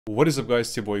What is up guys,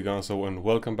 it's your boy Gunsoww and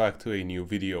welcome back to a new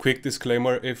video. Quick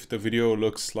disclaimer, if the video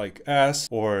looks like ass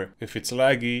or if it's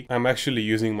laggy, I'm actually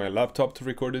using my laptop to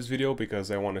record this video because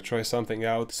I want to try something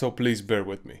out, so please bear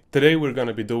with me. Today we're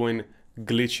gonna be doing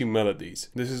glitchy melodies.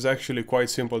 This is actually quite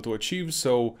simple to achieve,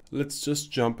 so let's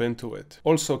just jump into it.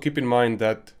 Also keep in mind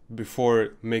that before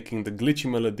making the glitchy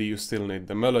melody you still need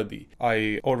the melody.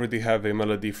 I already have a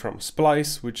melody from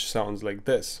Splice which sounds like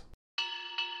this.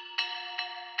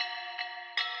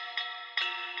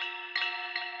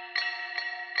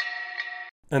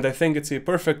 And I think it's a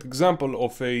perfect example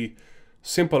of a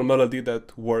simple melody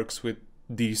that works with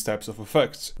these types of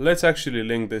effects. Let's actually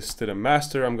link this to the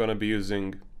master. I'm gonna be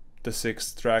using the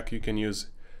 6th track. You can use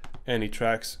any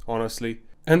tracks, honestly.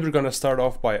 And we're gonna start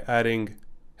off by adding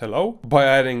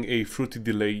a fruity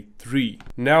delay 3.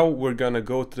 Now we're gonna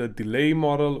go to the delay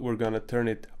model, we're gonna turn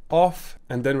it off,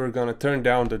 and then we're gonna turn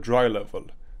down the dry level.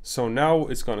 So now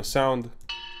it's gonna sound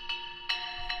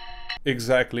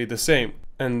exactly the same.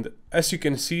 And as you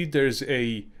can see, there's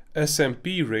a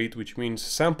SMP rate, which means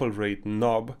sample rate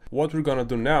knob. What we're gonna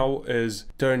do now is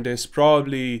turn this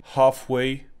probably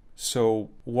halfway,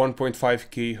 so 1.5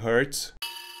 kHz.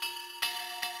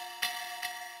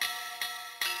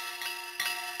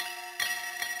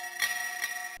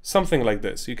 Something like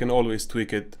this. You can always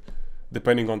tweak it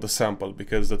depending on the sample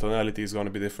because the tonality is going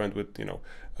to be different with,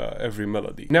 every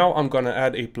melody. Now I'm going to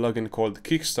add a plugin called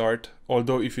Kickstart.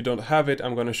 Although if you don't have it,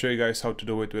 I'm going to show you guys how to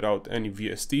do it without any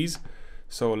VSTs.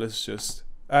 So let's just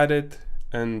add it,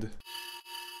 and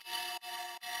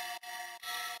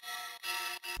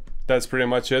that's pretty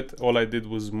much it. All I did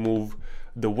was move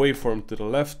the waveform to the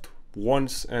left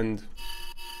once and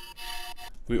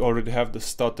we already have the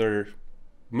stutter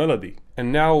melody.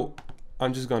 And now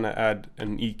I'm just gonna add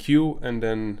an EQ and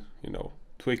then,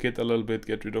 tweak it a little bit,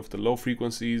 get rid of the low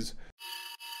frequencies.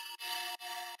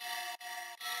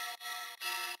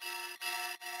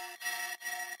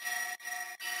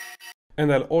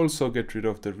 And I'll also get rid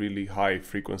of the really high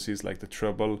frequencies like the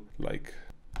treble, like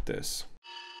this.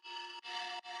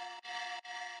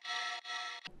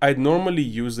 I'd normally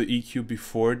use the EQ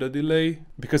before the delay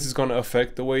because it's gonna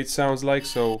affect the way it sounds like,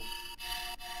 so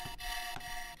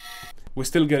we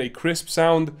still get a crisp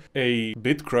sound, a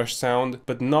bit crushed sound,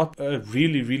 but not a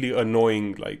really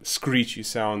annoying, like screechy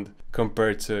sound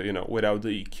compared to, without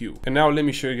the EQ. And now let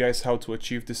me show you guys how to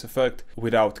achieve this effect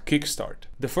without Kickstart.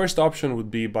 The first option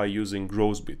would be by using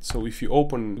Growthbit. So if you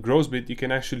open Growthbit, you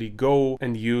can actually go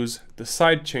and use the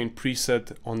sidechain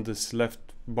preset on this left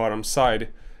bottom side,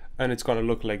 and it's gonna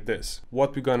look like this.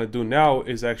 What we're gonna do now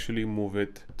is actually move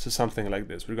it to something like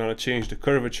this. We're gonna change the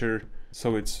curvature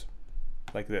so it's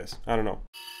like this. I don't know.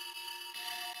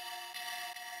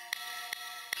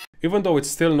 Even though it's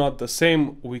still not the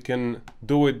same, we can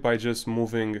do it by just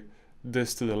moving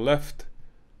this to the left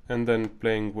and then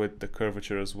playing with the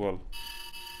curvature as well.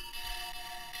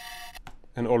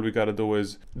 And all we gotta do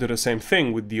is do the same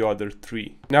thing with the other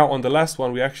 3. Now on the last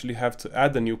one, we actually have to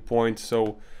add a new point,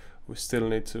 so we still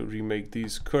need to remake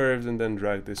these curves and then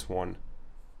drag this one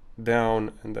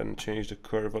down and then change the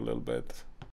curve a little bit.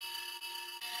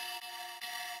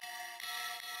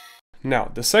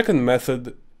 Now, the second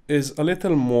method is a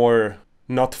little more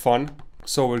not fun.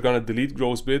 So we're gonna delete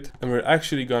Growthbit and we're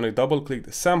actually gonna double click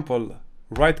the sample,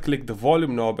 right click the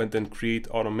volume knob and then create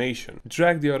automation.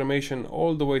 Drag the automation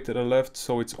all the way to the left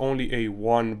so it's only a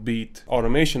 1-beat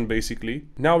automation basically.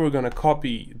 Now we're gonna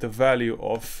copy the value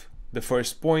of the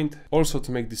first point. Also,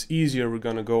 to make this easier, we're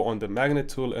gonna go on the magnet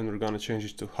tool and we're gonna change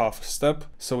it to half step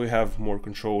so we have more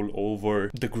control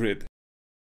over the grid.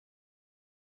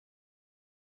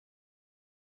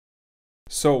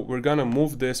 So we're gonna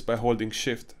move this by holding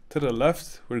shift to the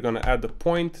left. We're gonna add the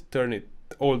point, turn it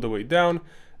all the way down,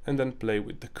 and then play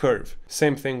with the curve.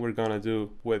 Same thing we're gonna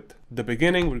do with the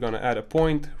beginning. We're gonna add a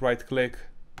point, right click,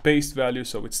 paste value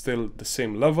so it's still the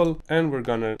same level, and we're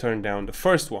gonna turn down the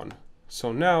first one.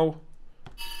 So now,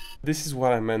 this is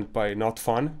what I meant by not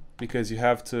fun, because you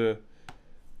have to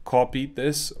copy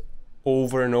this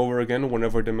over and over again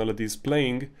whenever the melody is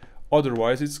playing,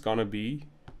 otherwise it's gonna be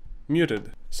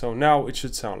muted. So now it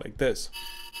should sound like this.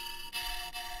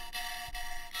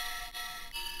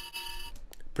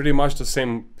 Pretty much the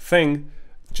same thing,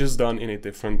 just done in a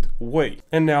different way.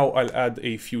 And now I'll add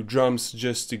a few drums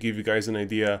just to give you guys an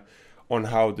idea on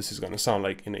how this is gonna sound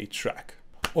like in a track.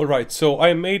 Alright, so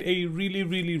I made a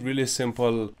really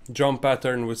simple drum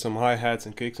pattern with some hi-hats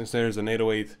and kicks and snares and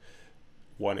 808,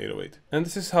 one 808. And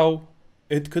this is how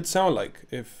it could sound like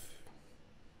if,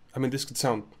 this could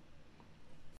sound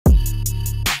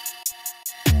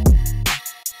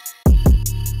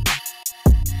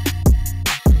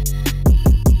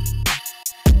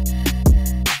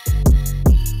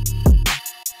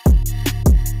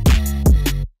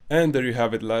And there you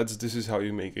have it, lads. This is how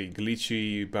you make a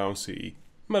glitchy, bouncy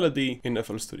melody in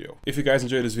FL Studio. If you guys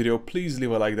enjoyed this video, please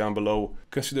leave a like down below,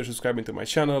 consider subscribing to my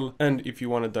channel, and if you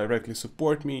want to directly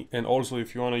support me, and also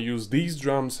if you want to use these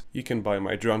drums, you can buy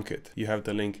my drum kit. You have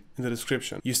the link in the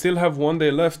description. You still have 1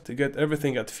 day left to get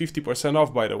everything at 50%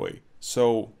 off, by the way,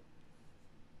 so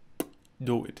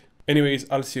do it. Anyways,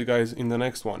 I'll see you guys in the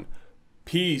next one.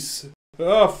 Peace.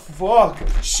 Oh fuck,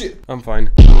 shit. I'm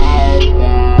fine.